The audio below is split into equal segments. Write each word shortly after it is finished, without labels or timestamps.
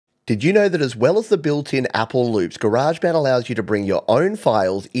Did you know that as well as the built-in Apple loops, GarageBand allows you to bring your own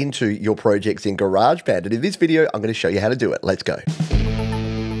files into your projects in GarageBand? And in this video, I'm going to show you how to do it. Let's go.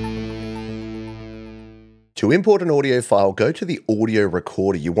 To import an audio file, go to the audio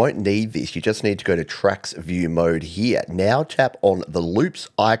recorder. You won't need this. You just need to go to Tracks View mode here. Now tap on the Loops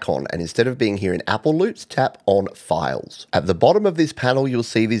icon, and instead of being here in Apple Loops, tap on Files. At the bottom of this panel, you'll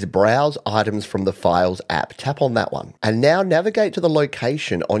see this Browse Items from the Files app. Tap on that one. And now navigate to the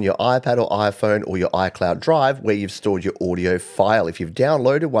location on your iPad or iPhone or your iCloud drive where you've stored your audio file. If you've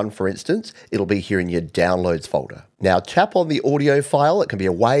downloaded one, for instance, it'll be here in your Downloads folder. Now tap on the audio file. It can be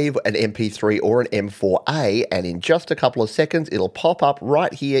a WAV, an MP3, or an M4A, and in just a couple of seconds, it'll pop up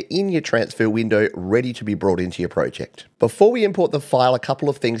right here in your transfer window, ready to be brought into your project. Before we import the file, a couple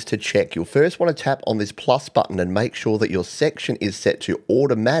of things to check. You'll first want to tap on this plus button and make sure that your section is set to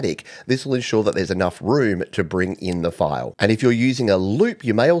automatic. This will ensure that there's enough room to bring in the file. And if you're using a loop,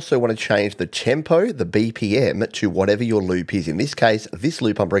 you may also want to change the tempo, the BPM, to whatever your loop is. In this case, this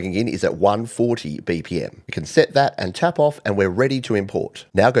loop I'm bringing in is at 140 BPM. You can set that and tap off, and we're ready to import.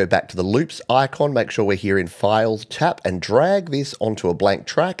 Now go back to the loops icon, make sure we're here in Files, tap and drag this onto a blank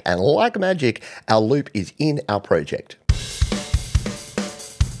track, and like magic, our loop is in our project.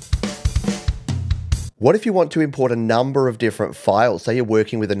 What if you want to import a number of different files? Say you're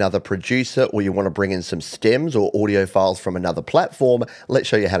working with another producer, or you want to bring in some stems or audio files from another platform. Let's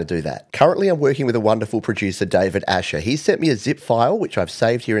show you how to do that. Currently, I'm working with a wonderful producer, David Asher. He sent me a zip file, which I've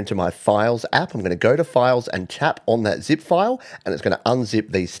saved here into my Files app. I'm going to go to Files and tap on that zip file, and it's going to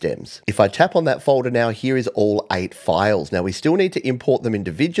unzip these stems. If I tap on that folder now, here is all 8 files. Now, we still need to import them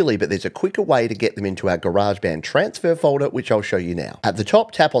individually, but there's a quicker way to get them into our GarageBand transfer folder, which I'll show you now. At the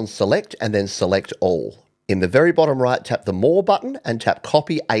top, tap on Select and then Select All. In the very bottom right, tap the More button and tap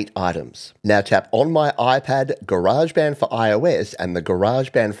Copy 8 items. Now tap On My iPad, GarageBand for iOS, and the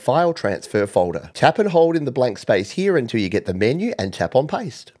GarageBand File Transfer folder. Tap and hold in the blank space here until you get the menu and tap on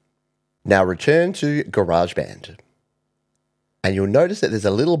Paste. Now return to GarageBand. And you'll notice that there's a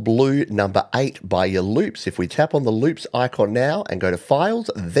little blue number 8 by your loops. If we tap on the loops icon now and go to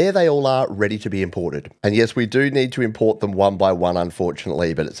Files, there they all are, ready to be imported. And yes, we do need to import them one by one,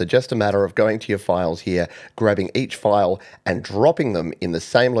 unfortunately, but it's just a matter of going to your files here, grabbing each file and dropping them in the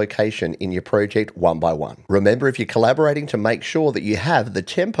same location in your project one by one. Remember, if you're collaborating, to make sure that you have the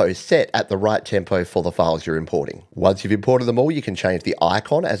tempo set at the right tempo for the files you're importing. Once you've imported them all, you can change the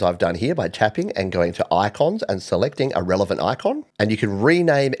icon, as I've done here, by tapping and going to Icons and selecting a relevant icon. And you can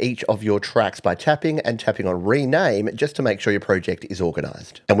rename each of your tracks by tapping and tapping on Rename, just to make sure your project is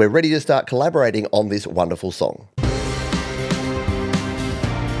organized. And we're ready to start collaborating on this wonderful song.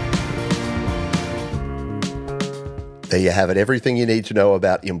 There you have it, everything you need to know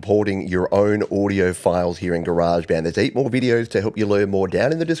about importing your own audio files here in GarageBand. There's 8 more videos to help you learn more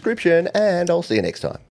down in the description, and I'll see you next time.